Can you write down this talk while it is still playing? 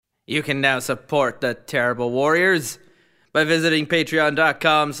You can now support the Terrible Warriors by visiting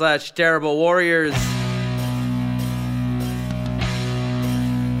patreon.com/Terrible Warriors.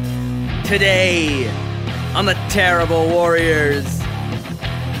 Today on the Terrible Warriors,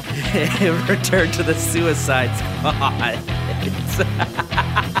 return to the Suicide Squad.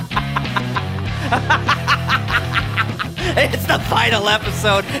 It's the final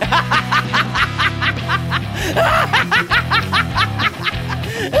episode.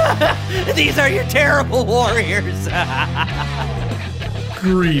 These are your Terrible Warriors.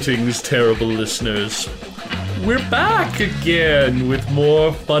 Greetings, terrible listeners. We're back again with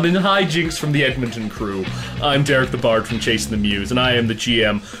more fun and hijinks from the Edmonton crew. I'm Derek the Bard from Chasing the Muse, and I am the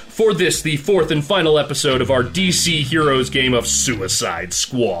GM for this, the fourth and final episode of our DC Heroes game of Suicide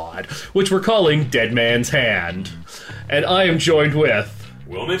Squad, which we're calling Dead Man's Hand. And I am joined with...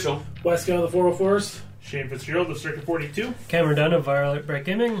 Will Mitchell. Westcott of the 404s. Shane Fitzgerald of Circuit 42. Cameron Dunn of Violet Bright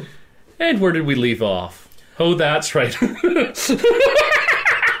Gaming. And where did we leave off? Oh, that's right.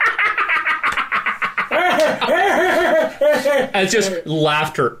 And just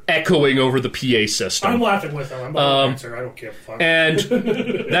laughter echoing over the PA system. I'm laughing with them. I'm not an answer. I don't give a fuck. And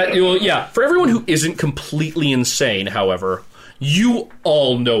that, yeah, for everyone who isn't completely insane, however, you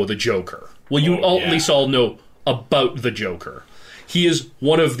all know the Joker. Well, you at least all know about the Joker. He is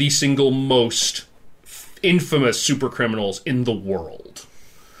one of the single most infamous supercriminals in the world.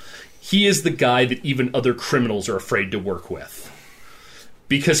 He is the guy that even other criminals are afraid to work with.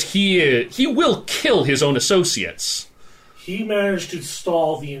 Because he will kill his own associates. He managed to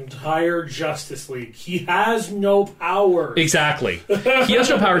stall the entire Justice League. He has no power. Exactly. He has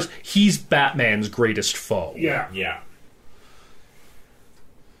no powers. He's Batman's greatest foe. Yeah. Yeah.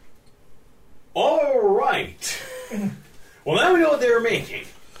 All right. Well, now we know what they were making.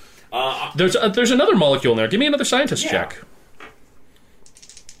 There's another molecule in there. Give me another scientist check.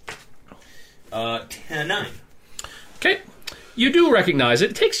 10-9. Okay. You do recognize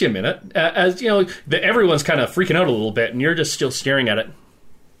it. It takes you a minute. As you know, everyone's kind of freaking out a little bit, and you're just still staring at it.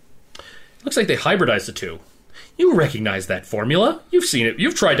 Looks like they hybridized the two. You recognize that formula. You've seen it.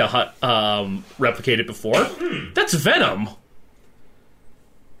 You've tried to replicate it before. That's Venom.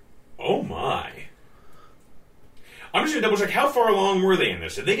 Oh, my. I'm just going to double check. How far along were they in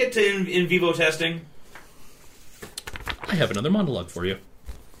this? Did they get to in vivo testing? I have another monologue for you.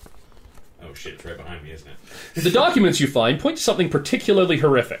 Oh, shit. It's right behind me, isn't it? The documents you find point to something particularly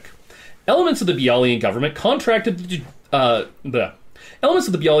horrific. Elements of the Bialyan government contracted the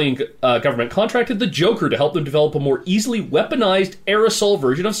Joker to help them develop a more easily weaponized aerosol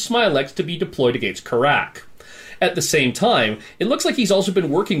version of Smilex to be deployed against Karak. At the same time, it looks like he's also been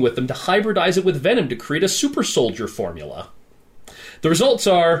working with them to hybridize it with Venom to create a super soldier formula. The results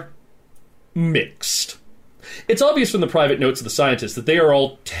are mixed. It's obvious from the private notes of the scientists that they are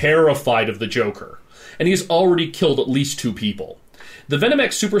all terrified of the Joker, and he has already killed at least 2 people. The Venom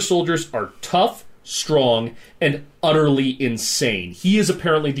X super soldiers are tough, strong, and utterly insane. He is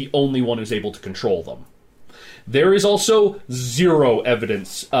apparently the only one who's able to control them. There is also zero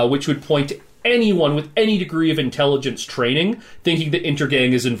evidence which would point to anyone with any degree of intelligence training thinking that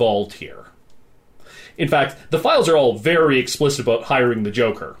Intergang is involved here. In fact, the files are all very explicit about hiring the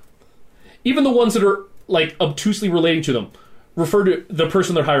Joker. Even the ones that are, obtusely relating to them refer to the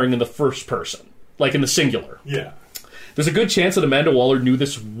person they're hiring in the first person, in the singular. Yeah. There's a good chance that Amanda Waller knew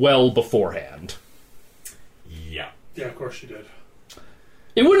this well beforehand. Yeah. Yeah, of course she did.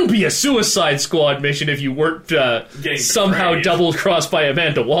 It wouldn't be a Suicide Squad mission if you weren't somehow betrayed. Double-crossed by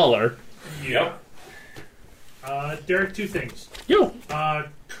Amanda Waller. Yep. Derek, 2 things. Yo.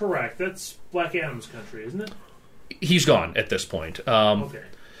 Correct. That's Black Adam's country, isn't it? He's gone at this point. Okay.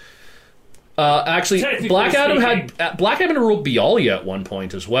 Actually, Technically Black Adam speaking. ruled Bialya at one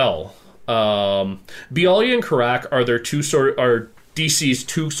point as well. Bialya and Karak are DC's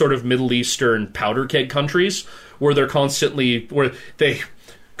 2 sort of Middle Eastern powder keg countries where they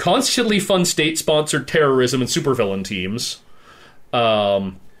constantly fund state-sponsored terrorism and supervillain teams.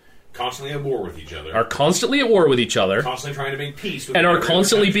 Constantly at war with each other. Are constantly at war with each other. Constantly trying to make peace with and are every other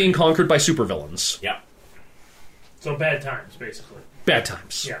constantly country. being conquered by supervillains. Yeah. So bad times, basically. Bad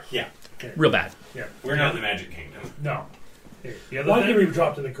times. Yeah. Yeah. Okay. Real bad. Yeah. We're not in the Magic Kingdom. No. Okay. The other Why thing... did we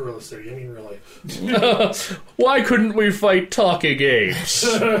drop in the Gorilla City? I mean, really. Why couldn't we fight talking apes?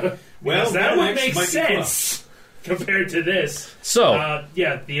 Well, that would Venom X make might be sense compared to this. So,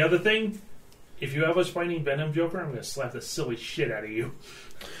 the other thing, if you have us fighting Venom Joker, I'm going to slap the silly shit out of you.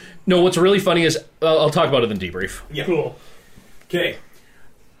 no, what's really funny is, I'll talk about it in debrief. Yeah. Cool. Okay.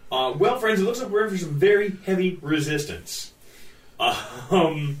 Well, friends, it looks like we're in for some very heavy resistance.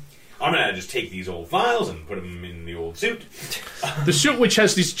 I I'm going to just take these old files and put them in the old suit. The suit which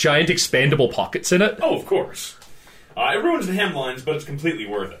has these giant expandable pockets in it. Oh, of course. It ruins the hemlines, but it's completely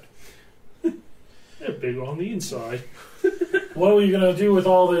worth it. They're big on the inside. What are you going to do with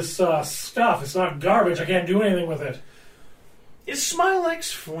all this stuff? It's not garbage. I can't do anything with it. Is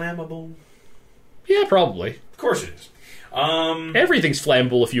Smilex flammable? Yeah, probably. Of course it is. Everything's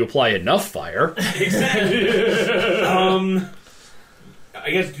flammable if you apply enough fire. Exactly. I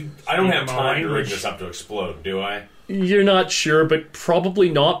guess I don't have time to rig Which- this up to explode, do I? You're not sure, but probably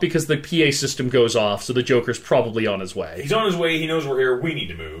not because the PA system goes off, so the Joker's probably on his way. He's on his way. He knows we're here. We need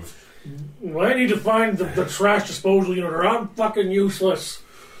to move. Well, I need to find the trash disposal unit, or I'm fucking useless.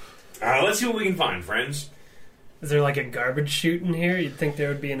 Let's see what we can find, friends. Is there like a garbage chute in here? You'd think there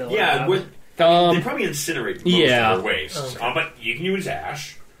would be in a Yeah, lab. they probably incinerate most yeah. of their waste. But you can use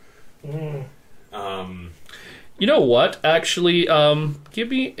ash. You know what? Actually, give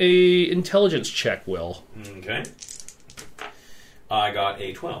me a intelligence check, Will. Okay. I got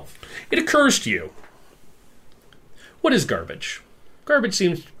a 12. It occurs to you. What is garbage? Garbage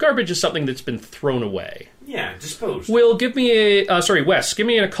is something that's been thrown away. Yeah, disposed. Will, give me Wes, give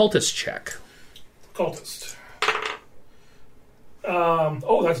me an occultist check. Cultist.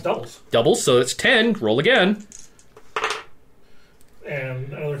 That's doubles. Doubles, so it's 10. Roll again.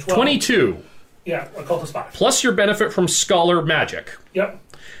 And another 12. 22. Yeah, occultist 5. Plus your benefit from scholar magic. Yep.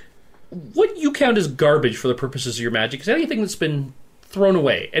 What you count as garbage for the purposes of your magic is anything that's been thrown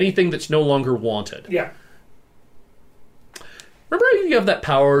away, anything that's no longer wanted. Yeah. Remember how you have that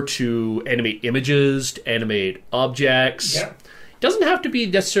power to animate images, to animate objects? Yeah. It doesn't have to be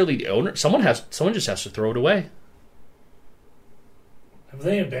necessarily the owner. Someone just has to throw it away. Have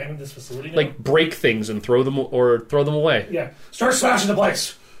they abandoned this facility now? Like break things and throw them away. Yeah. Start smashing the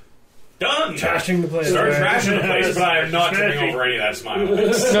place. Done! Trashing the place. Start Right. trashing the place, but I am not tipping over any of that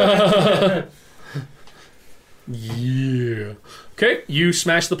smile. Yeah. Okay, you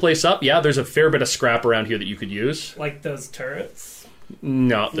smash the place up. Yeah, there's a fair bit of scrap around here that you could use. Like those turrets.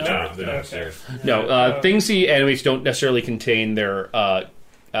 No, They're upstairs. things he animates don't necessarily contain their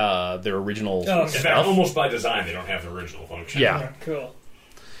original Oh, In fact, stuff. almost by design, they don't have the original function. Yeah. Cool.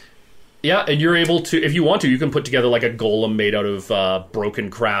 Yeah, and you're able to, if you want to, you can put together like a golem made out of broken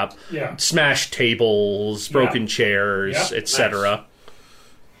crap, Yeah. smashed tables, broken chairs, Yeah. etc.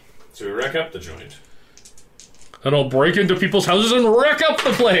 So we wreck up the joint. And I'll break into people's houses and wreck up the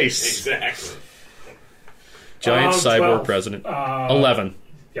place. Exactly. Giant cyborg 12. president. 11.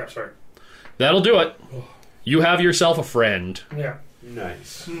 Yeah, sorry. That'll do it. You have yourself a friend. Yeah.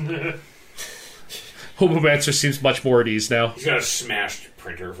 Nice. Homomancer seems much more at ease now. He's got a smashed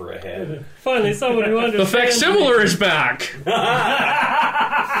printer for a head. Finally, someone who The understands. facsimilar is back.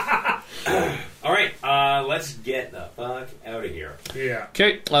 All right, let's get the fuck out of here. Yeah.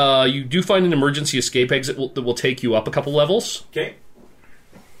 Okay, you do find an emergency escape exit that will take you up a couple levels. Okay.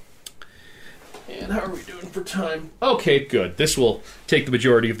 And how are we doing for time? Okay, good. This will take the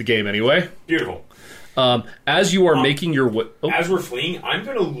majority of the game anyway. Beautiful. As you are making your way... Oh, As we're fleeing, I'm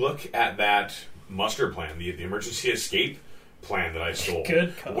going to look at that muster plan, the emergency escape plan that I stole.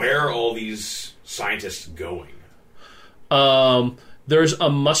 Good call. Where are all these scientists going? there's a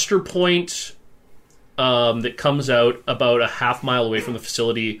muster point that comes out about a half-mile away from the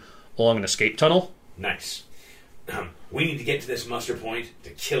facility along an escape tunnel. Nice. We need to get to this muster point to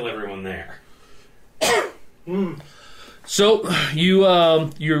kill everyone there. So you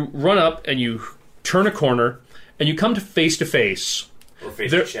run up and you turn a corner and you come to face. Or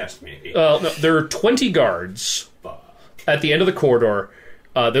face There- the chest, maybe. No, there are 20 guards at the end of the corridor.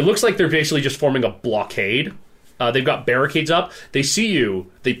 It looks like they're basically just forming a blockade. They've got barricades up. They see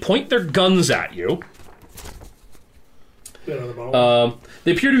you. They point their guns at you. Bit on the bone.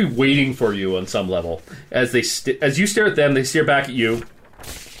 They appear to be waiting for you on some level. As you stare at them, they stare back at you.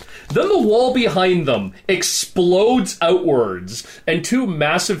 Then the wall behind them explodes outwards, and two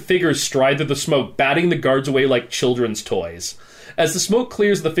massive figures stride through the smoke, batting the guards away like children's toys. As the smoke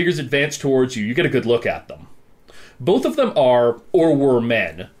clears, the figures advance towards you. You get a good look at them. Both of them are, or were,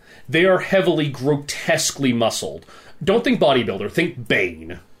 men. They are heavily, grotesquely muscled. Don't think bodybuilder, think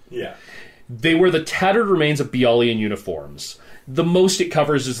Bane. Yeah. They wear the tattered remains of Bialian uniforms. The most it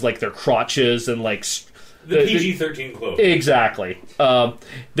covers is like their crotches and like The PG-13 clothing. exactly.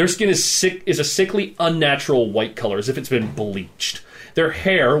 Their skin is a sickly, unnatural white color, as if it's been bleached. Their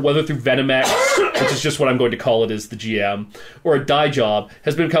hair, whether through Venomex, which is just what I'm going to call it as the GM, or a dye job,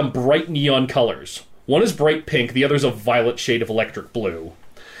 has become bright neon colors. One is bright pink, the other is a violet shade of electric blue.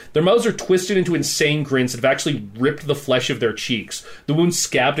 Their mouths are twisted into insane grins that have actually ripped the flesh of their cheeks, the wounds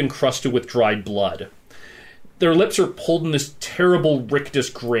scabbed and crusted with dried blood. Their lips are pulled in this terrible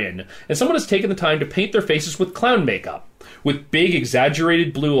rictus grin, and someone has taken the time to paint their faces with clown makeup, with big,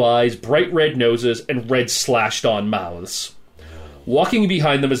 exaggerated blue eyes, bright red noses, and red slashed-on mouths. Walking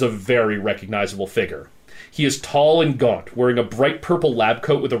behind them is a very recognizable figure. He is tall and gaunt, wearing a bright purple lab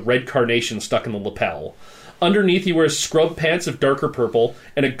coat with a red carnation stuck in the lapel. Underneath, he wears scrub pants of darker purple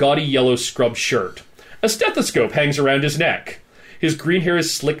and a gaudy yellow scrub shirt. A stethoscope hangs around his neck. His green hair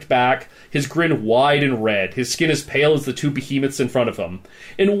is slicked back, his grin wide and red, his skin as pale as the two behemoths in front of him.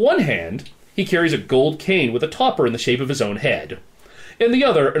 In one hand, he carries a gold cane with a topper in the shape of his own head. In the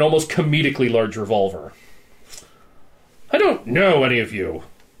other, an almost comedically large revolver. I don't know any of you.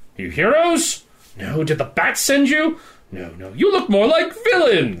 You heroes? No, did the bats send you? No, you look more like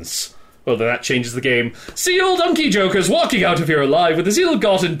villains. Well, then that changes the game. See old Unky Jokers walking out of here alive with his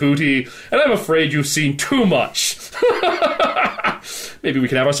ill-gotten booty, and I'm afraid you've seen too much. Maybe we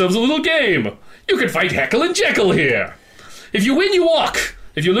can have ourselves a little game. You can fight Heckle and Jekyll here. If you win, you walk.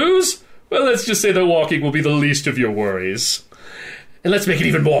 If you lose, well, let's just say that walking will be the least of your worries. And let's make it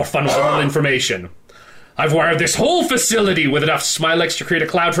even more fun with a little information. I've wired this whole facility with enough Smilex to create a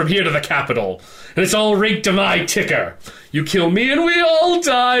cloud from here to the capital. And it's all rigged to my ticker. You kill me and we all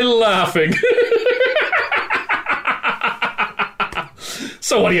die laughing.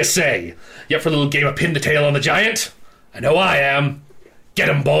 So what do you say? You up for a little game of pin the tail on the giant? I know I am. Get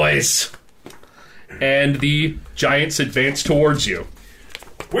 'em, boys. And the giants advance towards you.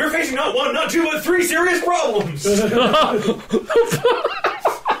 We're facing not one, not two, but three serious problems. You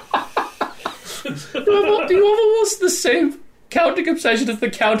have almost the same counting obsession as the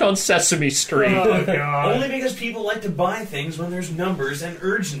Count on Sesame Street. Oh, God. Only because people like to buy things when there's numbers and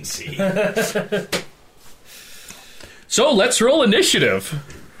urgency. So let's roll initiative.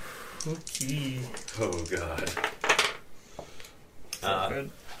 Okay. Oh, God.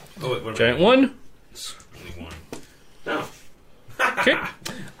 What Giant one. Only one. No. Okay. I'm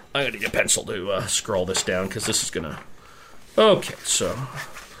going to need a pencil to scroll this down because this is going to... Okay, so...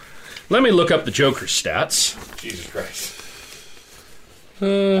 Let me look up the Joker's stats. Jesus Christ.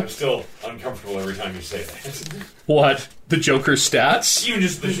 I'm still uncomfortable every time you say that. What? The Joker's stats? Even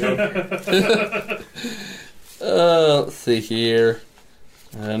just the Joker. Let's see here.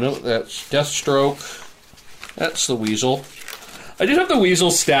 No, that's Deathstroke. That's the Weasel. I did have the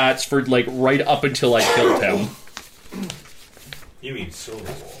Weasel stats for, like, right up until I killed him. You mean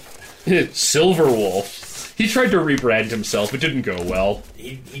Silverwolf. Silverwolf. He tried to rebrand himself. It didn't go well.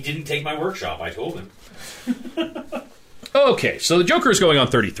 He didn't take my workshop, I told him. Okay, so the Joker is going on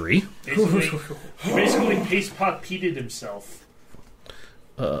 33. Basically paste-pot-peated himself.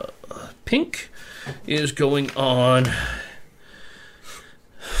 Pink is going on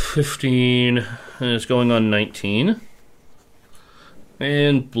 15. And it's going on 19.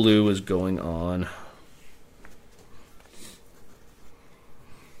 And blue is going on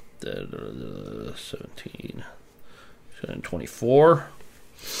 17, 24.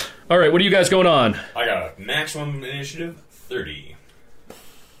 All right, what are you guys going on? I got a maximum initiative 30.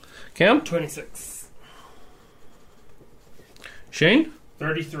 Cam? 26. Shane?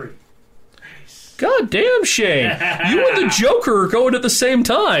 33. God damn, Shane. You and the Joker are going at the same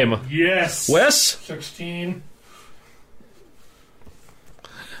time. Yes. Wes? 16.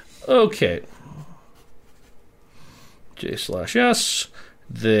 Okay. J/S.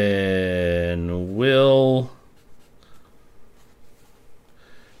 Then Will.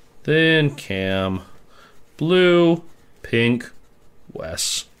 Then Cam. Blue. Pink.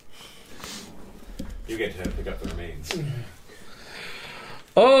 Wes. You get to pick up the remains.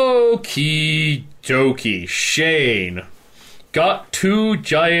 Okie dokie. Shane. Got two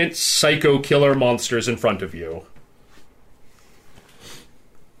giant psycho killer monsters in front of you.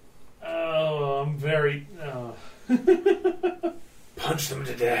 Oh, I'm very... Punch them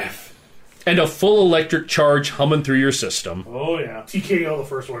to death. And a full electric charge humming through your system. Oh, yeah. TKO the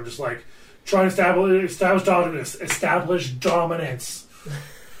first one, just like trying to establish dominance.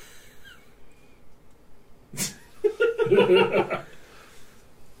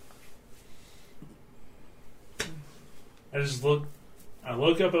 I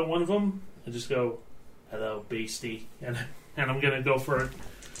look up at one of them and just go, "Hello, beastie," and I'm gonna go for it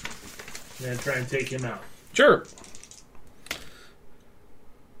and try and take him out. Sure.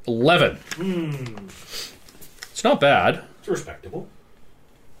 11. It's not bad. It's respectable.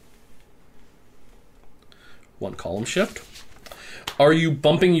 One column shift. Are you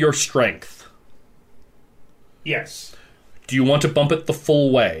bumping your strength? Yes. Do you want to bump it the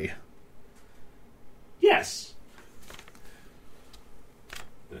full way? Yes.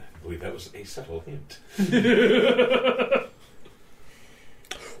 I believe that was a subtle hint.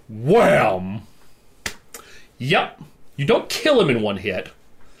 Wham! Yep. You don't kill him in one hit,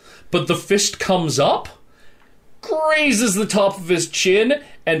 but the fist comes up, grazes the top of his chin,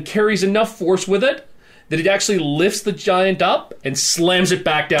 and carries enough force with it that it actually lifts the giant up and slams it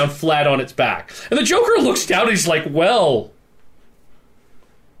back down flat on its back. And the Joker looks down and he's like, well,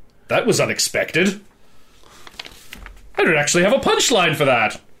 that was unexpected. I don't actually have a punchline for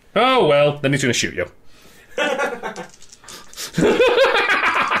that. Oh, well, then he's going to shoot you.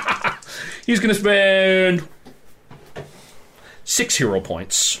 He's going to spend 6 hero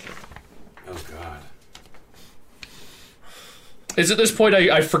points. Oh, God. At this point,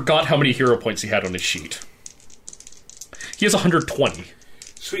 I forgot how many hero points he had on his sheet. He has 120.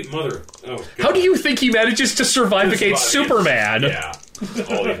 Sweet mother. Oh, God. How do you think he manages to survive against Superman? Yeah.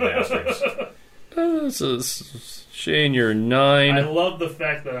 All these bastards. This is Shane, you're I 9. love the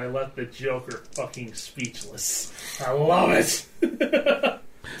fact that I left the Joker fucking speechless. I love it.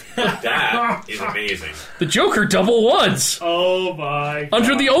 That is amazing. The Joker double ones! Oh my God.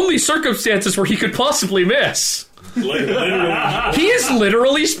 Under the only circumstances where he could possibly miss. Literally. He is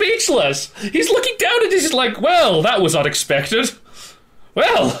literally speechless. He's looking down and he's like, well, that was unexpected.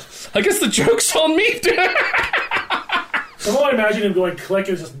 Well, I guess the joke's on me. Somehow I imagine him going click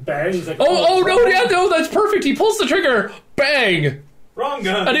and just bang. He's like, no, that's perfect. He pulls the trigger, bang, Wrong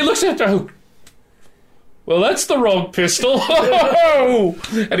gun. and he looks at the. Well, that's the wrong pistol.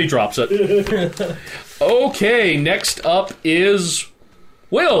 And he drops it. Okay, next up is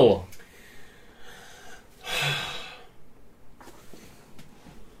Will.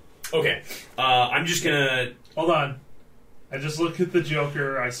 Okay. I'm just gonna... Hold on. I just look at the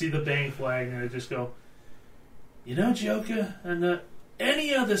Joker, I see the bang flag, and I just go, you know, Joker, under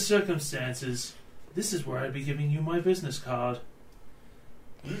any other circumstances, this is where I'd be giving you my business card.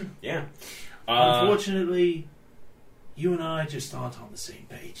 Yeah. Unfortunately, you and I just aren't on the same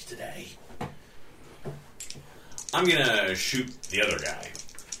page today. I'm gonna shoot the other guy.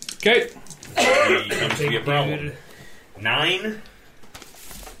 Okay. He comes to be a problem. 9.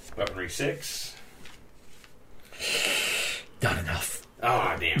 Weaponry 6. Not enough.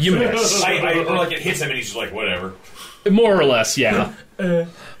 Ah, damn. You miss. Or like it hits him and he's just like, whatever. More or less, yeah.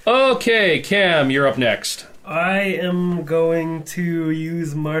 Okay, Cam, you're up next. I am going to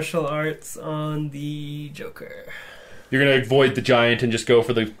use martial arts on the Joker. You're gonna avoid the giant and just go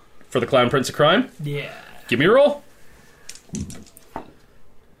for the Clown Prince of Crime? Yeah. Give me a roll.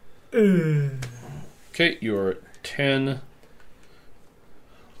 Okay, you're at 10.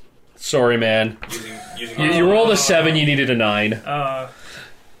 Sorry, man. You rolled a 7, you needed a 9.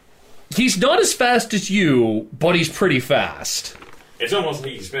 He's not as fast as you, but he's pretty fast. It's almost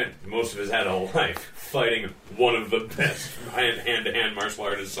like he spent most of his adult life fighting one of the best hand-to-hand martial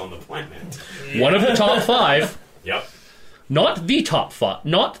artists on the planet. One of the top 5. Yep. Not the top 5.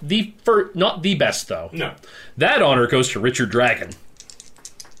 Not the best, though. No. That honor goes to Richard Dragon.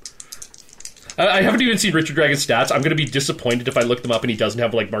 I haven't even seen Richard Dragon's stats. I'm going to be disappointed if I look them up and he doesn't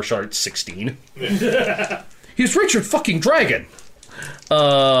have, like, martial arts 16. He's Richard fucking Dragon.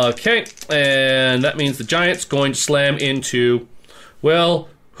 Okay, and that means the giant's going to slam into, well,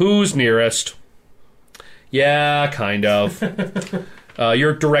 who's nearest? Yeah, kind of.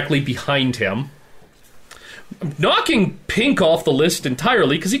 You're directly behind him. Knocking Pink off the list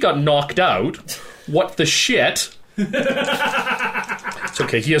entirely because he got knocked out. What the shit? It's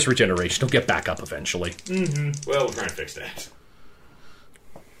okay, he has regeneration. He'll get back up eventually. Mm-hmm. Well, we're trying to fix that.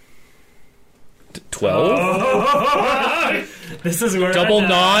 12? This is where Double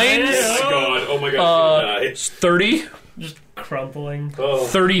 9s? Oh my god. 30? Just crumpling.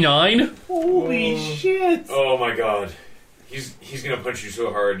 39? Holy shit! Oh my god. He's gonna punch you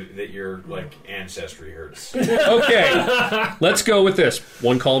so hard that your, like, ancestry hurts. Okay, let's go with this.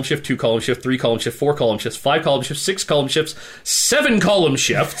 1 column shift, 2 column shift, 3 column shift, 4 column shifts, 5 column shifts, 6 column shifts, 7 column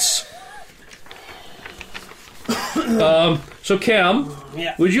shifts. So Cam,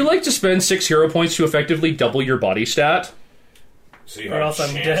 Yeah. would you like to spend 6 hero points to effectively double your body stat? So you Or have else a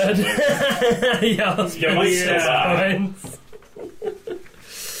I'm chance to dead. live. Yeah, I'll You might still die. points.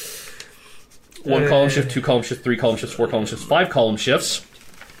 1 column shift, 2 column shifts, 3 column shifts, 4 column shifts, 5 column shifts.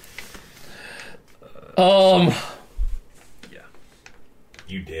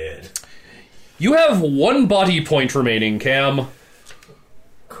 You did. You have 1 body point remaining, Cam.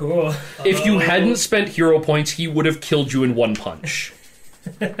 Cool. If you hadn't spent hero points, he would have killed you in 1 punch.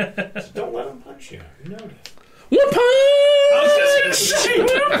 Just don't let him punch you. You know it. 1 punch!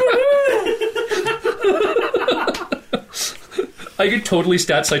 I could totally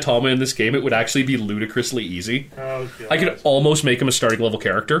stat Saitama in this game. It would actually be ludicrously easy. Oh, God. I could almost make him a starting level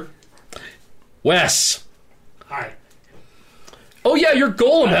character. Wes, Hi. Oh yeah, your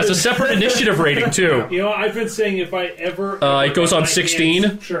golem has a separate initiative rating too. You know, I've been saying if I ever... It goes on my 16?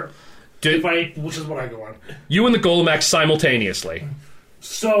 hands- sure. Which is what I go on. You and the golem act simultaneously.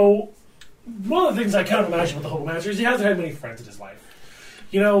 So, one of the things I kind of imagine with the Hobomaster is he hasn't had many friends in his life.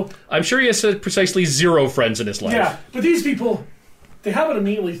 You know, I'm sure he has precisely 0 friends in his life. yeah, but these people, they haven't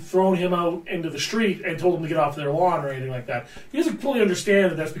immediately thrown him out into the street and told him to get off their lawn or anything like that. He doesn't fully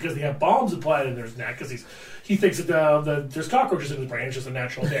understand that that's because they have bombs applied in his neck, because he thinks that there's cockroaches in his brain. It's just a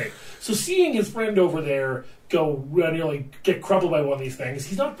natural day. So seeing his friend over there go nearly get crumpled by one of these things,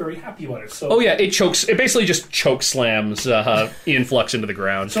 he's not very happy about it. So, Oh yeah, it basically just choke slams Ian Flux into the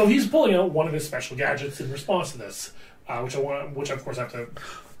ground. so he's pulling out one of his special gadgets in response to this, which of course I have to.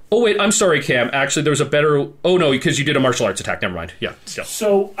 Oh wait, I'm sorry, Cam. Actually, there was a better... Oh no, because you did a martial arts attack. Never mind. Yeah, still.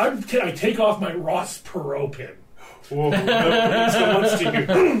 So I take off my Ross Perot pin. Whoa, someone's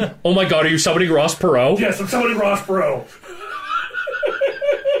to you. Oh my god, are you summoning Ross Perot? Yes, I'm summoning Ross Perot.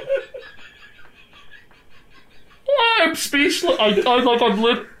 I'm speechless. I'm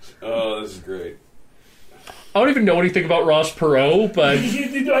lit. Oh, this is great. I don't even know anything about Ross Perot, but...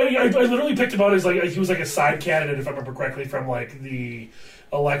 I literally picked him out as he was like a side candidate, if I remember correctly, from like the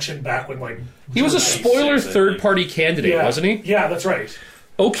election back when He was a spoiler third-party candidate, yeah, wasn't he? Yeah, that's right.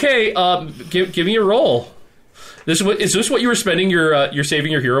 Okay, give me a roll. Is this what you were spending your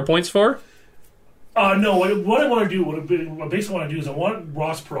saving your hero points for? No, what I want to do, what I basically want to do is I want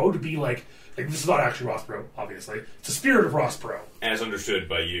Ross Perot to be like this is not actually Ross Perot, obviously. It's the spirit of Ross Perot. As understood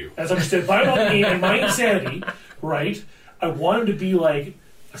by you. As understood by me and my insanity, right? I want him to be like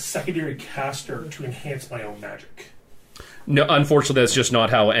a secondary caster to enhance my own magic. No, unfortunately, that's just not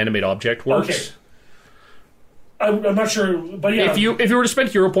how Animate Object works. Okay. I'm not sure, but yeah. If you were to spend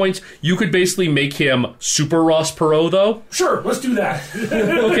hero points, you could basically make him Super Ross Perot, though. Sure, let's do that.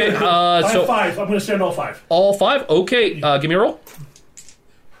 Okay, I so have 5. I'm going to spend all 5. all 5. Okay, give me a roll.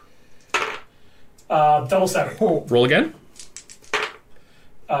 Double 7. Roll again.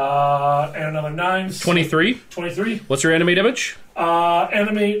 And another 9. 23. 23. What's your animate image?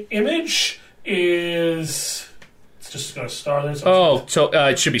 Anime image is... It's just got a star there. So Oh, so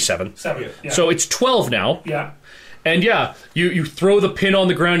it should be 7. 7. Yeah. So it's 12 now. yeah. And yeah, you throw the pin on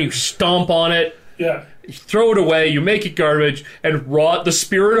the ground, you stomp on it, Yeah. you throw it away, you make it garbage, and the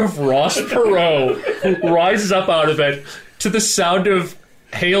spirit of Ross Perot rises up out of it to the sound of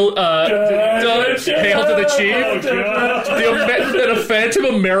hail to the chief. And a phantom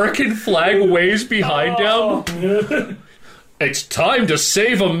American flag waves behind him. It's time to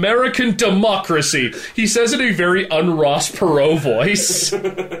save American democracy. He says in a very un-Ross Perot voice.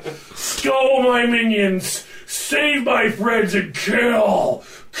 Go, my minions! Save my friends and kill!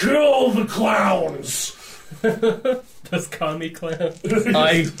 Kill the clowns! That's Kami Clan.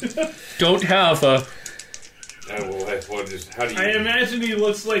 I don't have a... How do you... I imagine he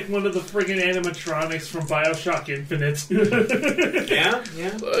looks like one of the friggin' animatronics from Bioshock Infinite. Yeah?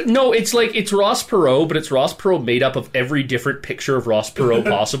 No, it's Ross Perot, but it's Ross Perot made up of every different picture of Ross Perot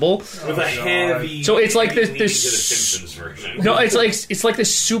possible. With a heavy... So it's like heavy this- lean to the Simpsons version. No, it's like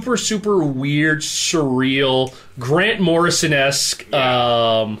this super, super weird, surreal, Grant Morrison-esque,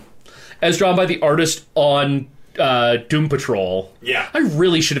 as drawn by the artist on Doom Patrol. Yeah. I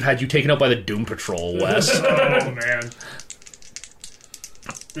really should have had you taken out by the Doom Patrol, Wes. Oh, man.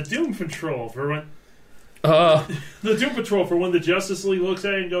 The Doom Patrol for when... The Doom Patrol for when the Justice League looks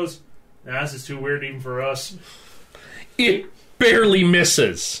at it and goes, nah, this is too weird even for us. It barely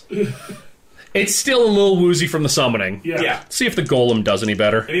misses. It's still a little woozy from the summoning. Yeah. See if the Golem does any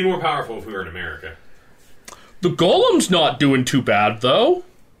better. It'd be more powerful if we were in America. The Golem's not doing too bad, though.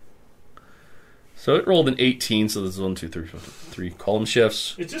 So it rolled an 18, so there's 1, 2, 3 column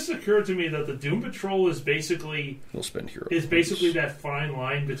shifts. It just occurred to me that the Doom Patrol is basically We'll spend hero. that fine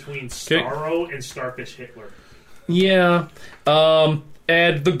line between Starro and Starfish Hitler. Yeah. And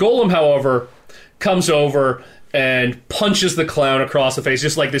the Golem, however, comes over and punches the clown across the face,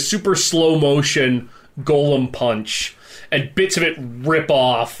 just like this super slow motion Golem punch. And bits of it rip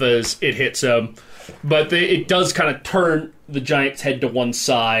off as it hits him. But it does kind of turn the giant's head to one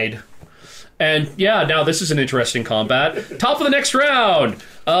side. And yeah, now this is an interesting combat. Top of the next round.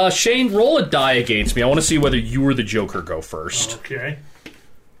 Shane, roll a die against me. I want to see whether you or the Joker go first. Okay.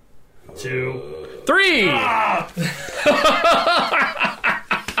 2. 3.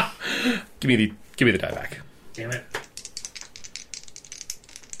 Give me the die back. Damn it.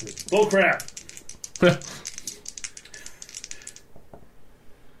 Bull crap.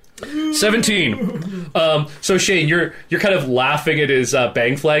 17. So Shane, you're kind of laughing at his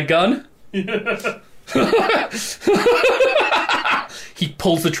bang flag gun. he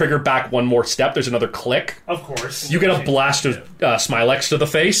pulls the trigger back one more step. There's another click. Of course. You get a blast of Smilex to the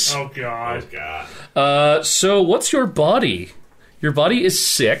face. Oh, God. Oh, God. So what's your body? Your body is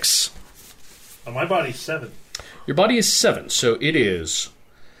 6. Oh, my body's 7. Your body is 7, so it is...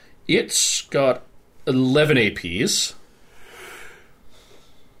 It's got 11 APs.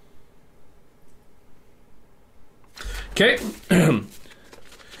 Okay.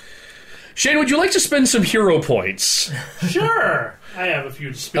 Shane, would you like to spend some hero points? Sure. I have a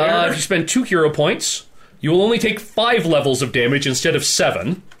few to spare. If you spend 2 hero points, you will only take 5 levels of damage instead of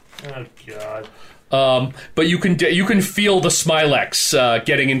 7. Oh, God. But you can feel the Smilex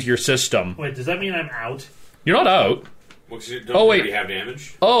getting into your system. Wait, does that mean I'm out? You're not out. Well, 'cause don't Oh, you wait. already have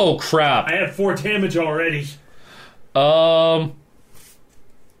damage? Oh, crap. I had 4 damage already. For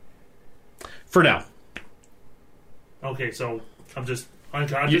now. Okay, so I'm just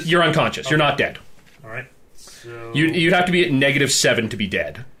unconscious? You're unconscious. You're not dead. Alright. So... You'd have to be at -7 to be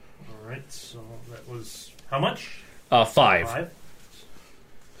dead. Alright, so that was... How much? 5.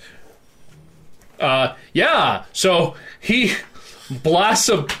 5? Yeah. So he blasts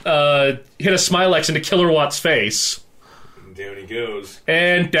hit a Smilex into Killer Watt's face, And down he goes.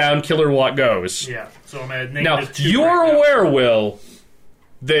 and down Killer Watt goes. Yeah, so I'm at Now -2 you're right now. aware, Will,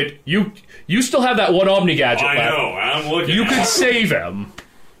 that you still have that one Omni gadget I left. know. I'm looking. You at can it. save him,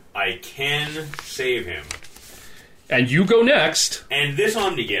 I can save him. and you go next. And this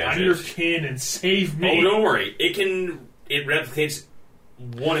Omni I'm your gadget. kin and save me. Oh, don't worry. It replicates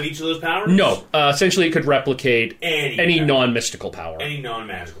one of each of those powers. No, essentially it could replicate any power. non-mystical power. Any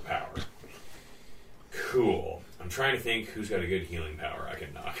non-magical power. Cool. I'm trying to think who's got a good healing power I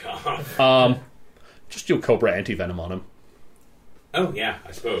can knock off. Just do a Cobra anti-venom on him. Oh, yeah,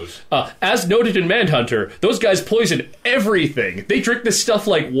 I suppose. As noted in Manhunter, those guys poison everything. They drink this stuff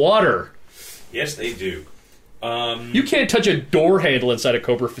like water. Yes, they do. You can't touch a door handle inside a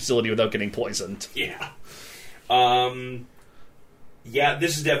Cobra facility without getting poisoned. Yeah. Yeah,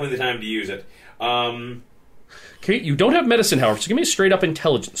 this is definitely the time to use it. Okay, you don't have medicine, however, so give me a straight-up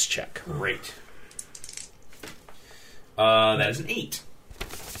intelligence check. Great. That is an 8.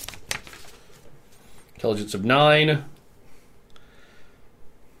 Intelligence of 9.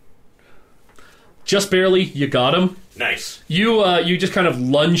 Just barely, you got him. Nice. You just kind of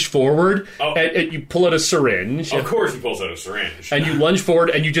lunge forward, Oh. and you pull out a syringe, Of course he pulls out a syringe. and you lunge forward,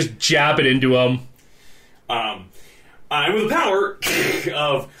 and you just jab it into him. With the power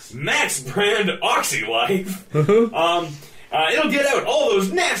of Max Brand OxyLife, it'll get out all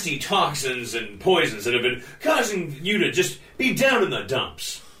those nasty toxins and poisons that have been causing you to just be down in the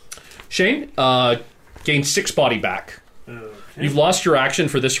dumps. Shane, gain 6 body back. Okay. You've lost your action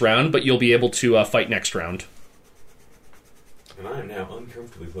for this round, but you'll be able to fight next round. And I am now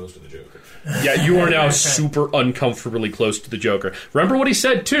uncomfortably close to the Joker. Yeah, you are now super uncomfortably close to the Joker. Remember what he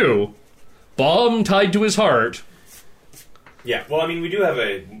said, too? Bomb tied to his heart. Yeah, well, I mean, we do have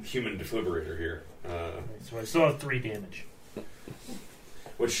a human defibrillator here. So I still have 3 damage.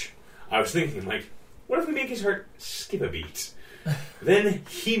 Which I was thinking, like, what if we make his heart skip a beat? Then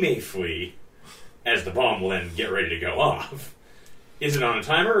he may flee, as the bomb will then get ready to go off. Is it on a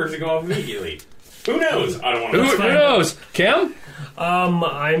timer, or does it go off immediately? Who knows? I don't want Who to. knows? Cam?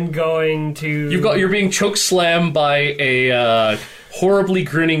 I'm going to... You're being choke slammed by a horribly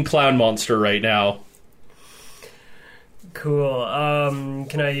grinning clown monster right now. Cool.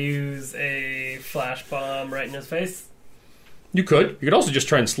 Can I use a flash bomb right in his face? You could also just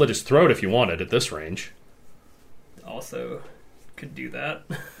try and slit his throat if you wanted at this range. Also, could do that.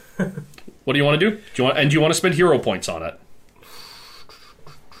 What do you want to do? Do you want to spend hero points on it?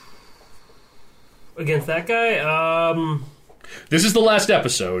 Against that guy? This is the last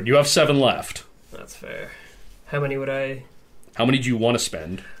episode. You have 7 left. That's fair. How many would I... How many do you want to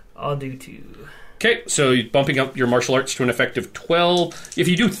spend? I'll do 2. Okay, so you're bumping up your martial arts to an effective 12. If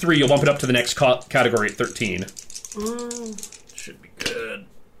you do 3, you'll bump it up to the next category at 13. Should be good.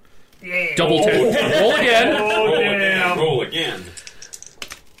 Yeah. Double 10. Roll again. Roll again. Roll again.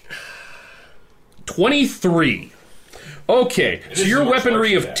 23. Okay, This so is your much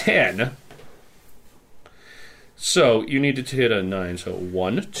weaponry worse of than 10. So you needed to hit a 9. So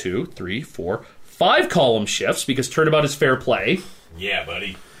 1, 2, 3, 4, 5 column shifts because turnabout is fair play. Yeah,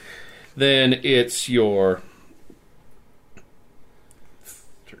 buddy. Then it's your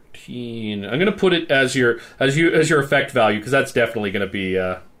 13. I'm going to put it as your effect value because that's definitely going to be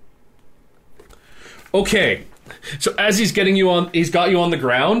okay. So as he's got you on the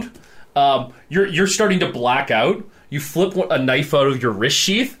ground. You're starting to black out. You flip a knife out of your wrist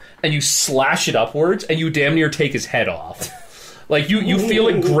sheath and you slash it upwards, and you damn near take his head off. Like, you feel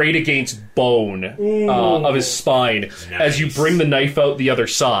it grate against bone of his spine as you bring the knife out the other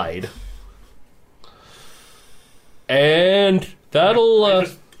side. And that'll... I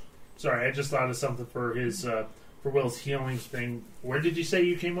just thought of something for his for Will's healing thing. Where did you say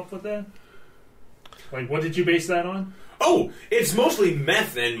you came up with that? Like, what did you base that on? Oh, it's mostly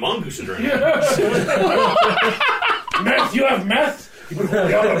meth and mongoose adrenaline. Meth? You have meth? You put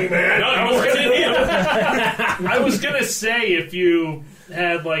it on me, man. I was gonna say if you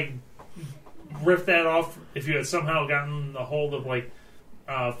had like ripped that off, if you had somehow gotten a hold of like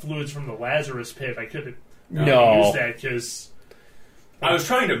fluids from the Lazarus pit, I could have used that because I was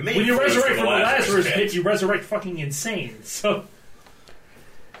trying to make. When you fluids resurrect from the Lazarus pit, pit, you resurrect fucking insane. So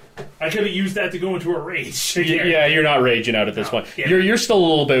I could have used that to go into a rage. Yeah, you're not raging out at this point. yeah. You're still a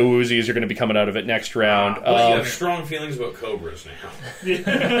little bit woozy as you're going to be coming out of it next round. Well, you have strong feelings about cobras now.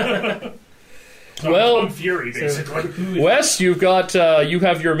 Well, Fury, basically. Wes, you've got you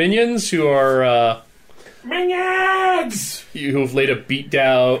have your minions who are Minions! who've laid a beat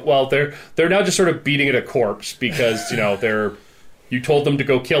down. Well, they're now just sort of beating at a corpse because you told them to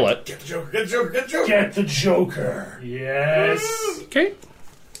go kill it. Get the Joker! Get the Joker! Get the Joker! Get the Joker. Yes. Okay.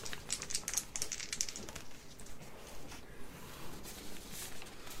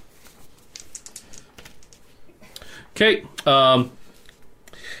 Okay.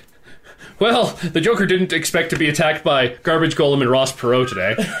 Well, the Joker didn't expect to be attacked by Garbage Golem and Ross Perot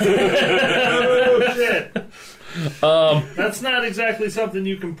today. Oh, shit. That's not exactly something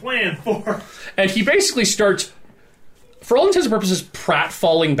you can plan for. And he basically starts, for all intents and purposes,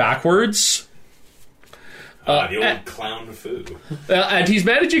 pratfalling backwards. The old clown foo. And he's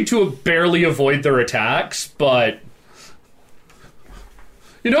managing to barely avoid their attacks, but...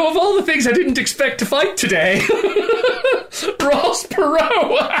 of all the things I didn't expect to fight today, Ross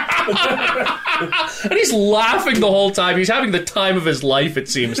Perot. And he's laughing the whole time. He's having the time of his life, it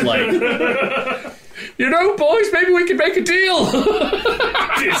seems like. Boys, maybe we can make a deal.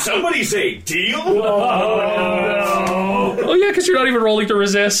 Did somebody say deal? Oh, yeah, because you're not even rolling to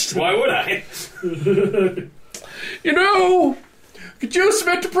resist. Why would I? Could use some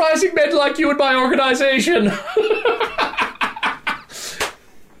enterprising men like you in my organization.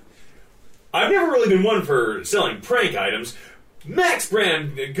 I've never really been one for selling prank items. Max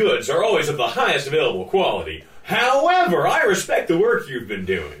brand goods are always of the highest available quality. However, I respect the work you've been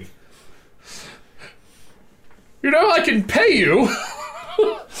doing. I can pay you.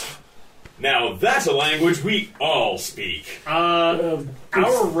 Now, that's a language we all speak. Our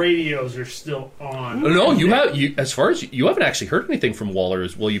radios are still on. No, you haven't actually heard anything from Waller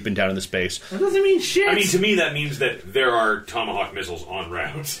while you've been down in the space. That doesn't mean shit. I mean, to me, that means that there are Tomahawk missiles en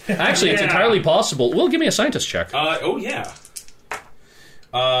route. Actually, it's entirely possible. Well, give me a scientist check. Oh, yeah.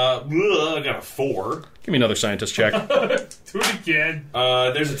 I got a 4. Give me another scientist check. Do it again.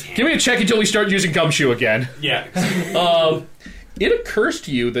 There's a 10. Give me a check until we start using Gumshoe again. Yeah. It occurs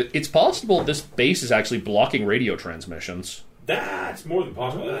to you that it's possible this base is actually blocking radio transmissions. That's more than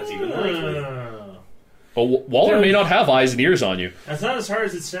possible. That's even likely. But Waller may not have eyes and ears on you. That's not as hard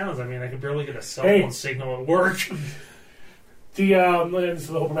as it sounds. I mean, I can barely get a cell phone signal at work. The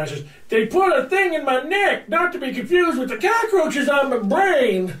open message. They put a thing in my neck, not to be confused with the cockroaches on my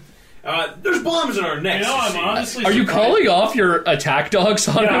brain. There's bombs in our necks. I'm honestly Are you calling off your attack dogs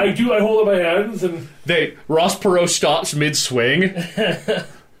on him? Yeah, I do. I hold up my hands and... Ross Perot stops mid-swing.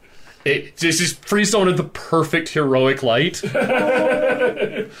 This is freezone in the perfect heroic light.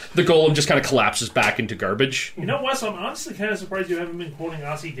 The golem just kind of collapses back into garbage. Wes, I'm honestly kind of surprised you haven't been quoting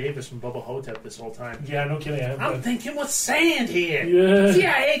Ossie Davis from Bubba Hotep this whole time. Yeah, no kidding. I'm thinking, what's sand here? Yeah.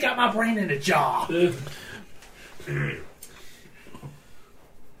 CIA got my brain in a jar.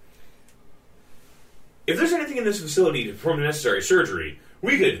 If there's anything in this facility to perform the necessary surgery,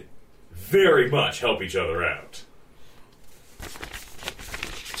 we could very much help each other out.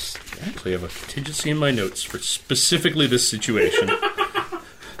 Actually, I have a contingency in my notes for specifically this situation.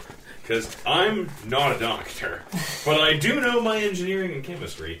 Because I'm not a doctor, but I do know my engineering and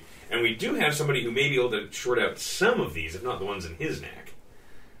chemistry, and we do have somebody who may be able to short out some of these, if not the ones in his neck.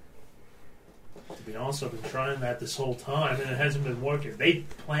 To be honest, I've been trying that this whole time, and it hasn't been working. They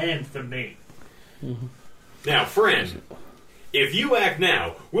planned for me. Mm-hmm. Now, friend, if you act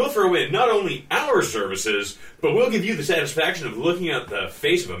now, we'll throw in not only our services, but we'll give you the satisfaction of looking at the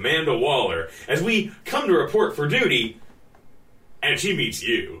face of Amanda Waller as we come to report for duty, and she meets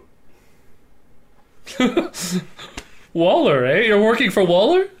you. Waller, eh? You're working for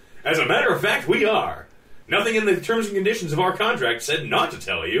Waller? As a matter of fact, we are. Nothing in the terms and conditions of our contract said not to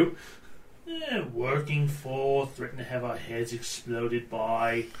tell you. Working for, threatened to have our heads exploded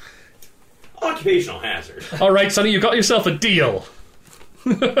by... Occupational hazard. All right, Sonny, you got yourself a deal.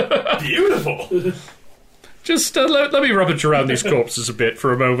 Beautiful. Just let me rummage around these corpses a bit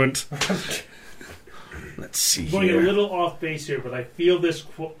for a moment. Let's see Going a here. little off base here, but I feel this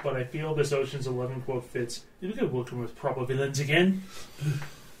Ocean's 11 quote fits. Did we get working with proper villains again?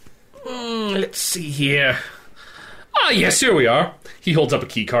 Let's see here. Ah, yes, here we are. He holds up a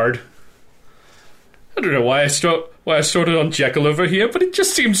key card. I don't know why I started on Jekyll over here, but it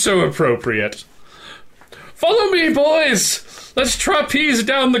just seems so appropriate. Follow me, boys! Let's trapeze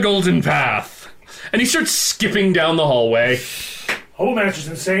down the golden path. And he starts skipping down the hallway. Hobomaster's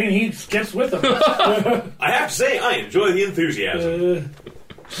insane. He skips with them. I have to say, I enjoy the enthusiasm.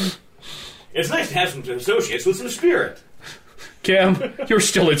 It's nice to have some associates with some spirit. Cam, you're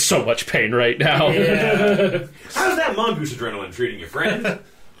still in so much pain right now. Yeah. How's that mongoose adrenaline treating you, friend?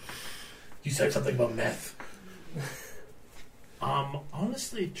 You said something about meth.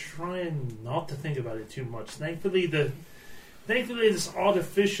 Honestly, trying not to think about it too much. Thankfully, this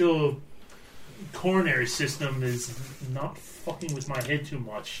artificial coronary system is not fucking with my head too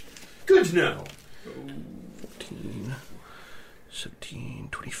much. Good to know. 14, 17,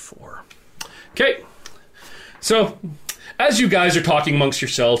 24. Okay. So, as you guys are talking amongst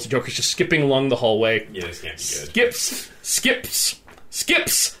yourselves, the Joker's just skipping along the hallway. Yeah, this can't be good.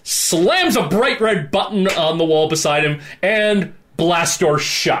 Skips, slams a bright red button on the wall beside him, and blast door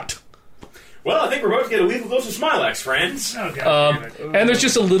shut. Well, I think we're about to get a lethal dose of Smilex, friends. Oh, God damn it. And there's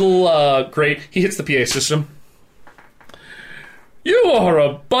just a little grate. He hits the PA system. You are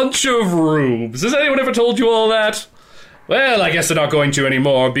a bunch of rubes. Has anyone ever told you all that? Well, I guess they're not going to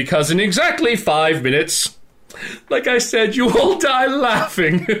anymore, because in exactly 5 minutes, like I said, you all die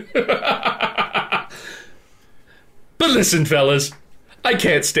laughing. But listen, fellas, I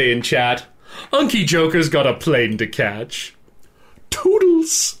can't stay in chat. Unky Joker's got a plane to catch.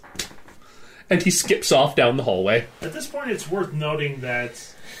 Toodles! And he skips off down the hallway. At this point, it's worth noting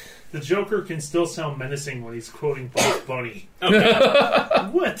that the Joker can still sound menacing when he's quoting Bugs Bunny.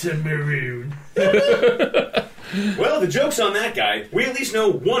 What a maroon. Well, the joke's on that guy. We at least know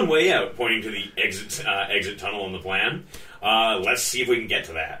one way out, pointing to the exit tunnel on the plan. Let's see if we can get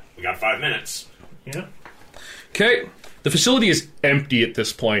to that. We got 5 minutes. Yeah. Okay, the facility is empty at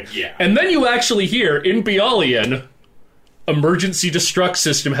this point. Yeah. And then you actually hear, in Bialyan, emergency destruct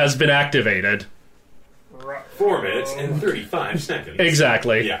system has been activated. 4 minutes and 35 seconds.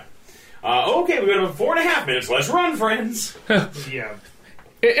 Exactly. Yeah. Okay, we've got about 4.5 minutes. Let's run, friends. Yeah.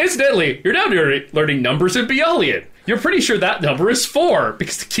 Incidentally, you're now learning numbers in Bialyan. You're pretty sure that number is 4,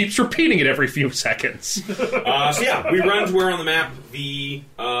 because it keeps repeating it every few seconds. So yeah, we run to where on the map the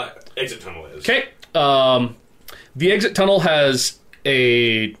exit tunnel is. Okay, the exit tunnel has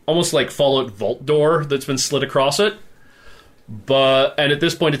a almost like Fallout vault door that's been slid across it. And at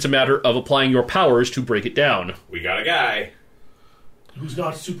this point, it's a matter of applying your powers to break it down. We got a guy. Who's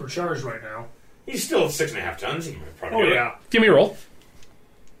not supercharged right now. He's still 6.5 tons. He can probably Oh, do it. yeah. Give me a roll.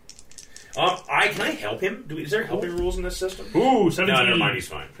 Can I help him? Is there helping rules in this system? Ooh, 17. No, never mind. He's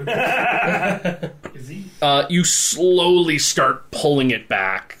fine. Is he? You slowly start pulling it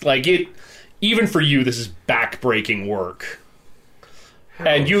back. Like it, even for you, this is back-breaking work.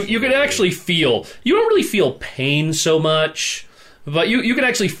 And you can actually feel, you don't really feel pain so much, but you can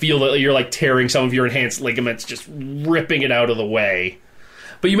actually feel that you're like tearing some of your enhanced ligaments, just ripping it out of the way.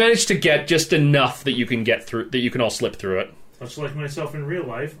 But you manage to get just enough that you can get through, that you can all slip through it. Much like myself in real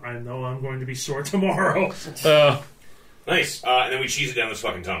life, I know I'm going to be sore tomorrow. Nice. And then we cheese it down this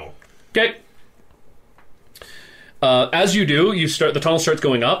fucking tunnel. Okay. As you do, the tunnel starts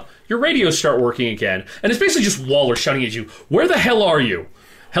going up. Your radios start working again, and it's basically just Waller shouting at you. Where the hell are you?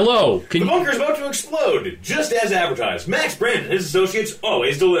 Hello? The bunker's about to explode, just as advertised. Max Brand and his associates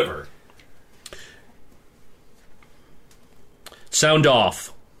always deliver. Sound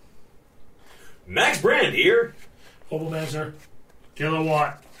off. Max Brand here. Hobomancer.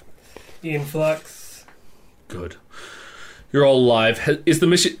 Kilowatt. Ian Flux. Good. You're all alive. Has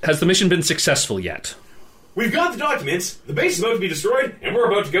the mission been successful yet? We've got the documents, the base is about to be destroyed, and we're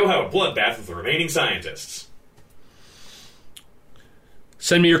about to go have a bloodbath with the remaining scientists.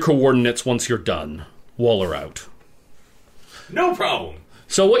 Send me your coordinates once you're done. Waller out. No problem.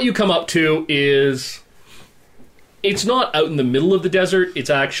 So what you come up to is... It's not out in the middle of the desert. It's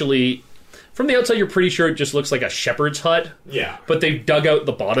actually... From the outside, you're pretty sure it just looks like a shepherd's hut. Yeah. But they've dug out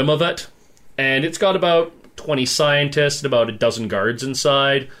the bottom of it. And it's got about 20 scientists and about a dozen guards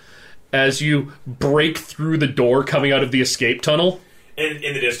inside. As you break through the door coming out of the escape tunnel. And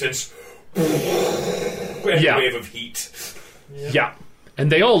in the distance... Yeah. wave of heat. Yeah.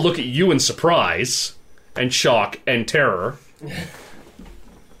 And they all look at you in surprise and shock and terror.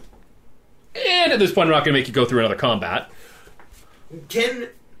 And at this point, I'm not going to make you go through another combat.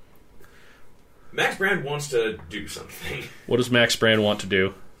 Max Brand wants to do something. What does Max Brand want to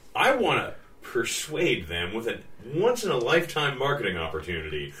do? I want to persuade them with a once-in-a-lifetime marketing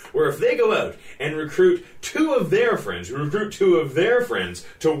opportunity where if they go out and recruit 2 of their friends, who recruit 2 of their friends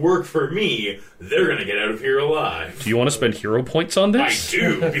to work for me, they're going to get out of here alive. Do you want to spend hero points on I this?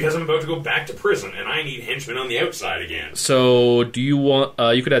 do, because I'm about to go back to prison, and I need henchmen on the outside again. So, do you want...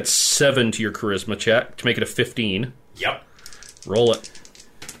 you could add 7 to your charisma check to make it a 15. Yep. Roll it.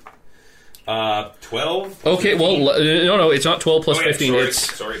 12? Okay, 15? well, no, it's not 12 plus Oh, yeah, 15.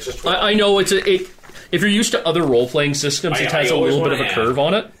 sorry, it's just 12. I know, if you're used to other role-playing systems, it has a always little bit of wanna a add. curve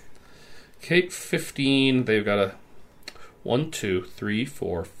on it. Okay, 15. They've got a 1, 2, 3,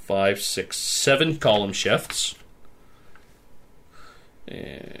 4, 5, 6, 7 column shifts.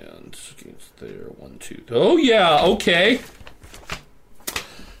 And there, 1, 2. Oh yeah, okay.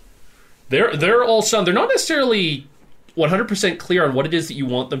 They're all sound. They're not necessarily 100% clear on what it is that you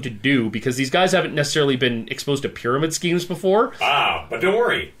want them to do, because these guys haven't necessarily been exposed to pyramid schemes before. But don't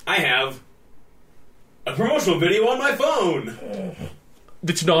worry. I have a promotional video on my phone.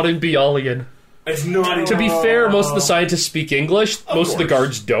 It's not in Bialian. It's not To be fair, most of the scientists speak English. Most of the course.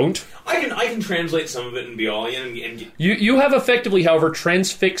 guards don't. I can translate some of it in Bialian and You have effectively, however,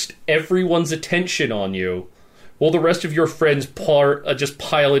 transfixed everyone's attention on you, while the rest of your friends just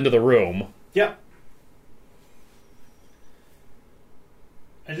pile into the room. yeah.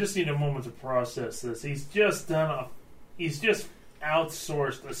 I just need a moment to process this. He's just outsourced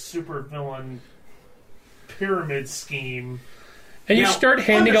a supervillain pyramid scheme. And you Now, start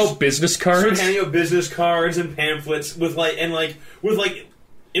handing out business Start cards. handing out business cards and pamphlets with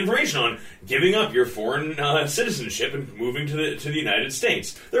information on giving up your foreign citizenship and moving to the United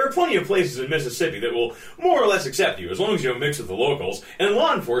States. There are plenty of places in Mississippi that will more or less accept you as long as you don't mix with the locals, and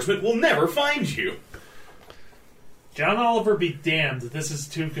law enforcement will never find you. John Oliver be damned, this is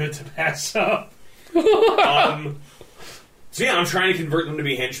too good to pass up. So yeah, I'm trying to convert them to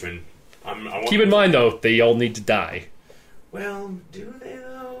be henchmen. Keep in mind, though, they all need to die. Well, do they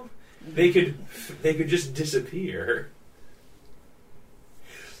though? They could just disappear.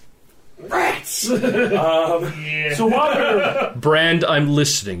 Rats. Yeah. So while they're Brand, I'm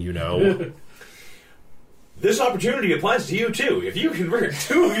listening, you know. This opportunity applies to you too. If you convert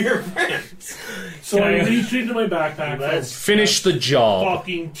 2 of your friends. So I Okay. reach into my backpack. Let's Finish the job.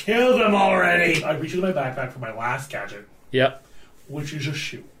 fucking kill them already. I reach into my backpack for my last gadget, Yep. which is a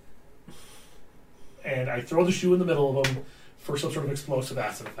shoe. And I throw the shoe in the middle of them for some sort of explosive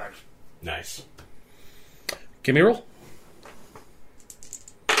acid effect. Nice. Give me a roll.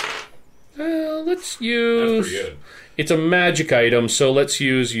 Let's use... That's pretty good. It's a magic item, so let's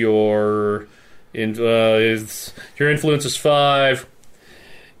use your... your influence is 5.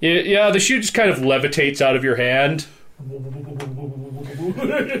 Yeah, the shoe just kind of levitates out of your hand.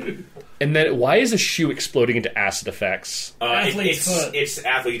 And then, why is a shoe exploding into acid effects? Athlete's foot. It's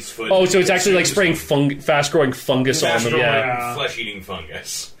athlete's foot. Oh, so it's actually like spraying fast-growing fungus on them. Yeah. Flesh-eating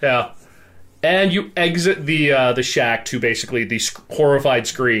fungus. Yeah. And you exit the shack to basically the horrified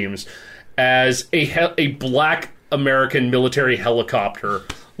screams as a black American military helicopter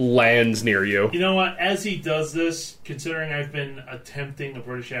lands near you. You know what? As he does this, considering I've been attempting a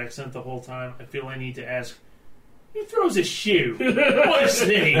British accent the whole time, I feel I need to ask, he throws a shoe. What a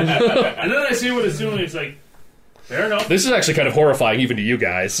city. And then I see what it's doing, it's like, fair enough. This is actually kind of horrifying even to you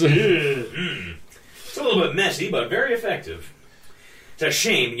guys. Ugh. It's a little bit messy, but very effective. It's a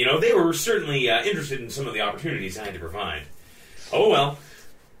shame, they were certainly interested in some of the opportunities I had to provide. Oh well.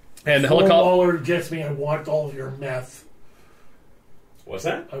 And the Before helicopter... Waller gets me, I want all of your meth. What's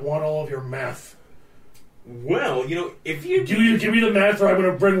that? I want all of your meth. Well, if you Give me the meth or I'm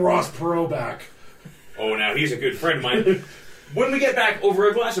going to bring Ross Perot back. Oh, now he's a good friend of mine. When we get back over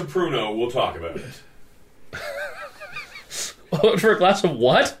a glass of Pruno, we'll talk about it. For a glass of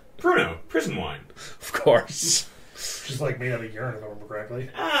what? Pruno, prison wine. Of course. She's like made out of urine, if I remember correctly.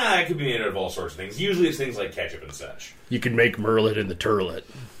 It could be made out of all sorts of things. Usually it's things like ketchup and such. You can make merlet in the turlet.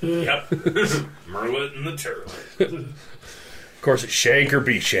 Yep. Merlet and the turlet. Of course, it's shank or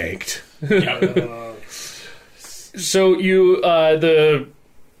be shanked. Yep. So the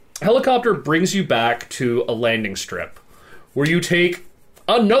helicopter brings you back to a landing strip where you take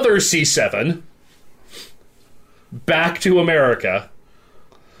another C-7 back to America,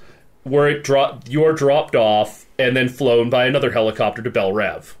 where you are dropped off and then flown by another helicopter to Bel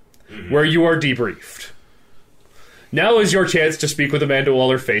Rev, where you are debriefed. Now is your chance to speak with Amanda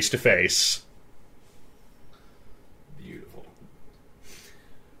Waller face to face. Beautiful.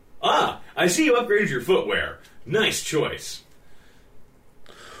 I see you upgraded your footwear. Nice choice.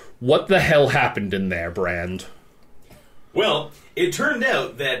 What the hell happened in there, Brand? Well, it turned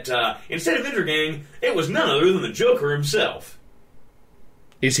out that instead of Intergang, it was none other than the Joker himself.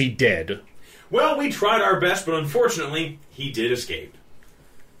 Is he dead? Well, we tried our best, but unfortunately, he did escape.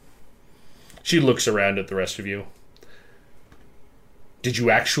 She looks around at the rest of you. Did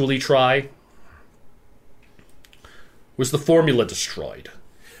you actually try? Was the formula destroyed?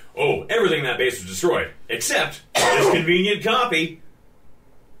 Oh, everything in that base was destroyed, except this convenient copy.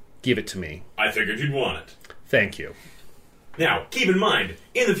 Give it to me. I figured you'd want it. Thank you. Now, keep in mind,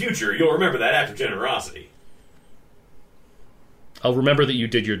 in the future, you'll remember that act of generosity. I'll remember that you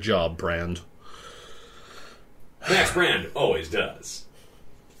did your job, Brand. Max Brand always does.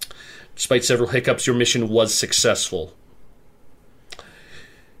 Despite several hiccups, your mission was successful.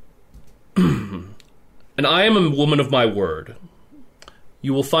 And I am a woman of my word.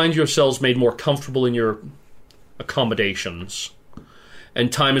 You will find yourselves made more comfortable in your accommodations,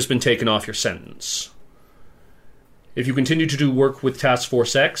 and time has been taken off your sentence. If you continue to do work with Task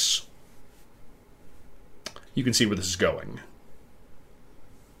Force X, you can see where this is going.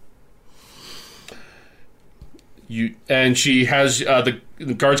 And she has the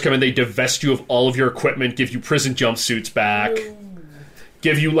guards come in, they divest you of all of your equipment, give you prison jumpsuits back,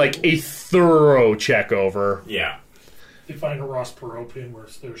 give you like a thorough check over. Yeah. They find a Ross Perot pin where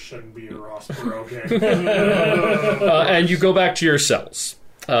there shouldn't be a Ross Perot pin. And you go back to your cells.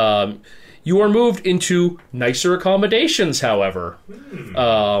 You are moved into nicer accommodations, however.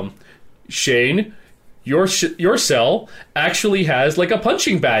 Shane, your cell actually has like a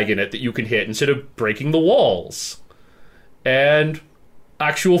punching bag in it that you can hit instead of breaking the walls. And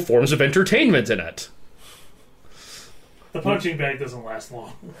actual forms of entertainment in it. The punching bag doesn't last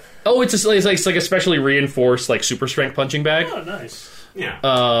long. Oh, it's like a specially reinforced like super strength punching bag. Oh, nice.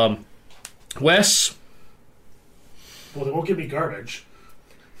 Yeah. Wes, Well, they won't give me garbage.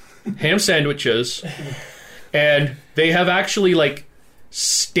 ham sandwiches, and they have actually like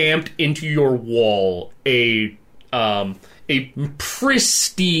stamped into your wall a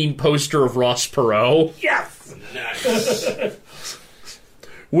pristine poster of Ross Perot. Yes! Nice.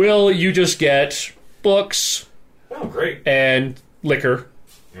 Will you just get books Oh, great. and liquor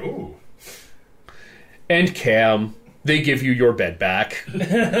Ooh. and Cam? They give you your bed back.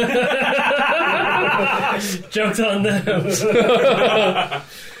 Jokes on them.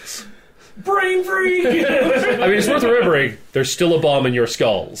 Brain freak! I mean, it's worth remembering, there's still a bomb in your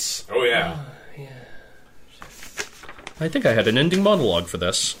skulls. Oh, yeah. I think I had an ending monologue for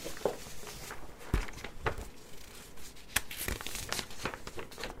this.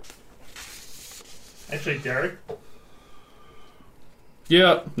 Actually, Derek.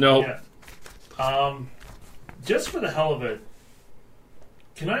 Yeah, no. Yeah. Just for the hell of it,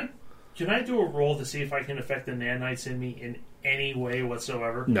 can I do a roll to see if I can affect the nanites in me in any way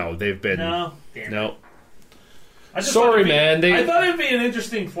whatsoever? No, they've been... No. Damn it. No. I just Sorry, thought it'd be- man, they- I thought it'd be an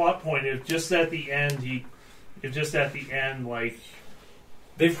interesting plot point if just at the end, like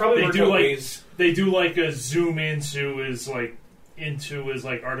They've probably They worked do out like- ways. they do like a zoom into his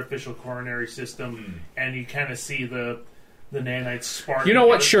artificial coronary system, and you kind of see the nanites spark. You know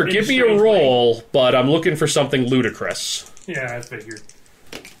what? Sure, give me a roll, but I'm looking for something ludicrous. Yeah, I figured.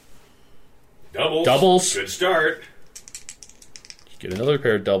 Doubles. Good start. Get another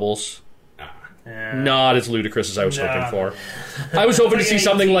pair of doubles. Yeah. Not as ludicrous as I was Nah. hoping for. I was hoping to see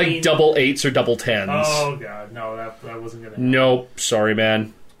something 18. like double eights or double tens. Oh god, no, that wasn't gonna happen. Nope, sorry,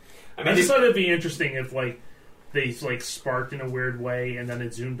 man. I I mean, just thought it'd be interesting if they sparked in a weird way, and then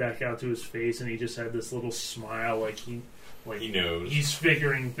it zoomed back out to his face, and he just had this little smile, like he knows. he's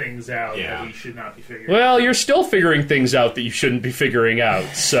figuring things out Yeah. that he should not be figuring. Well, you're still figuring things out that you shouldn't be figuring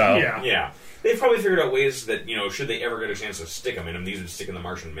out, so... Yeah. Yeah. They've probably figured out ways that, should they ever get a chance to stick them in them, these would stick in the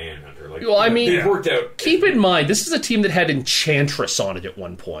Martian Manhunter. Like, Well, I mean- they've worked out. Keep in mind, this is a team that had Enchantress on it at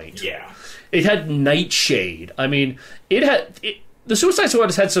one point. Yeah. It had Nightshade. I mean, the Suicide Squad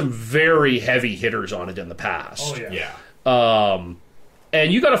has had some very heavy hitters on it in the past. Oh yeah. Yeah.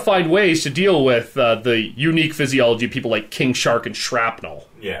 And you got to find ways to deal with the unique physiology of people like King Shark and Shrapnel.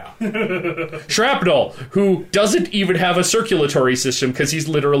 Yeah. Shrapnel, who doesn't even have a circulatory system because he's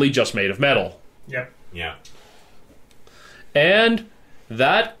literally just made of metal. Yep. Yeah. And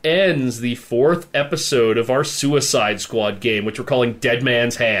that ends the 4th episode of our Suicide Squad game, which we're calling Dead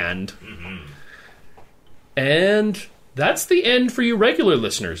Man's Hand. And that's the end for you regular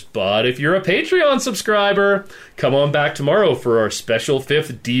listeners. But if you're a Patreon subscriber, come on back tomorrow for our special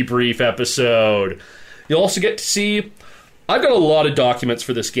 5th debrief episode. You'll also get to see I've got a lot of documents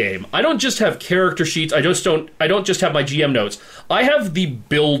for this game. I don't just have character sheets. I don't just have my GM notes. I have the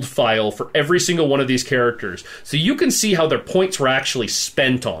build file for every single one of these characters, so you can see how their points were actually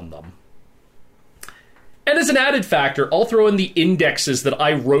spent on them. And as an added factor, I'll throw in the indexes that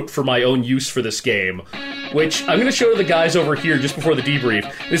I wrote for my own use for this game, which I'm going to show to the guys over here just before the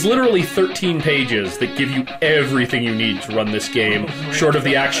debrief. There's literally 13 pages that give you everything you need to run this game, short of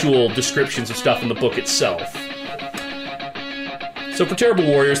the actual descriptions of stuff in the book itself. So for Terrible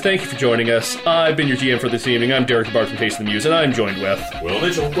Warriors, thank you for joining us. I've been your GM for this evening. I'm Derek DeBart from Taste of the Muse, and I'm joined with... Will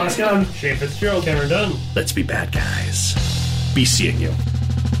Mitchell. Wes Gunn. Shane Fitzgerald, Cameron Dunn. Let's be bad guys. Be seeing you. And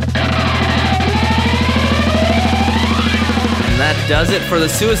that does it for the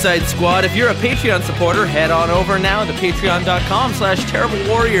Suicide Squad. If you're a Patreon supporter, head on over now to patreon.com/Terrible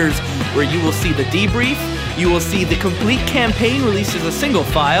Warriors, where you will see the debrief, you will see the complete campaign released as a single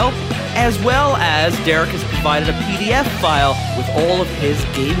file, as well as Derek has provided a PDF file with all of his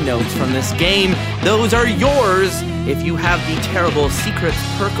game notes from this game. Those are yours if you have the Terrible Secrets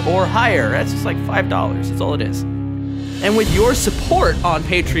perk or higher. That's just like $5. That's all it is. And with your support on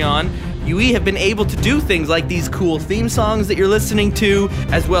Patreon, we have been able to do things like these cool theme songs that you're listening to,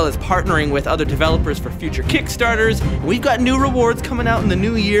 as well as partnering with other developers for future Kickstarters. We've got new rewards coming out in the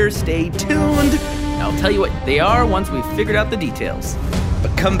new year. Stay tuned. I'll tell you what they are once we've figured out the details.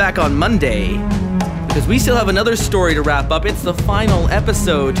 But come back on Monday, because we still have another story to wrap up. It's the final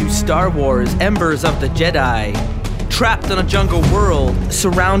episode to Star Wars Embers of the Jedi. Trapped in a jungle world,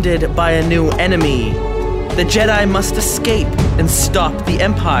 surrounded by a new enemy, the Jedi must escape and stop the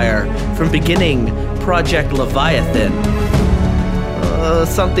Empire from beginning Project Leviathan.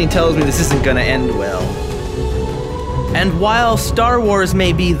 Something tells me this isn't going to end well. And while Star Wars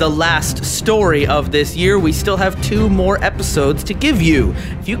may be the last story of this year, we still have 2 more episodes to give you.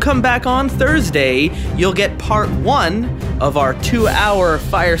 If you come back on Thursday, you'll get part 1 of our 2-hour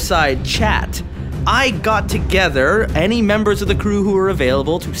fireside chat. I got together any members of the crew who were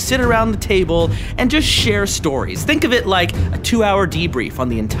available to sit around the table and just share stories. Think of it like a 2-hour debrief on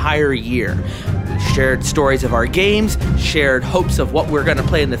the entire year. We shared stories of our games, shared hopes of what we're going to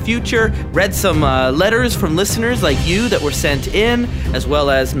play in the future, read some letters from listeners like you that were sent in, as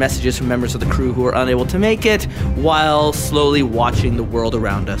well as messages from members of the crew who were unable to make it, while slowly watching the world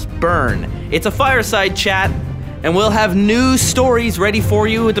around us burn. It's a fireside chat, and we'll have new stories ready for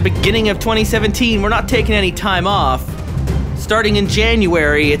you at the beginning of 2017. We're not taking any time off. Starting in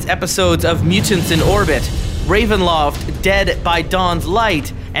January, it's episodes of Mutants in Orbit, Ravenloft, Dead by Dawn's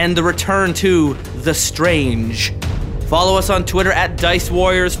Light, and the return to The Strange. Follow us on Twitter at Dice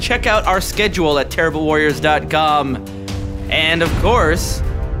Warriors. Check out our schedule at TerribleWarriors.com. And of course,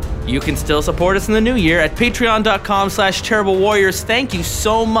 you can still support us in the new year at patreon.com/Terrible Warriors. Thank you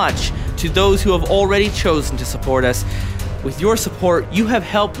so much to those who have already chosen to support us. With your support, you have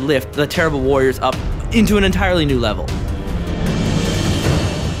helped lift the Terrible Warriors up into an entirely new level.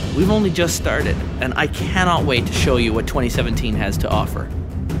 We've only just started, and I cannot wait to show you what 2017 has to offer.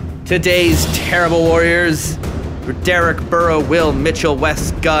 Today's Terrible Warriors were Derek Burrow, Will Mitchell,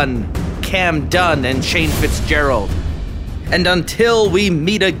 Wes Gunn, Cam Dunn, and Shane Fitzgerald. And until we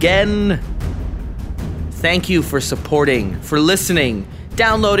meet again, thank you for supporting, for listening,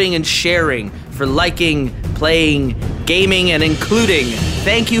 downloading and sharing, for liking, playing, gaming, and including.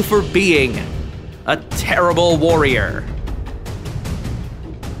 Thank you for being a terrible warrior.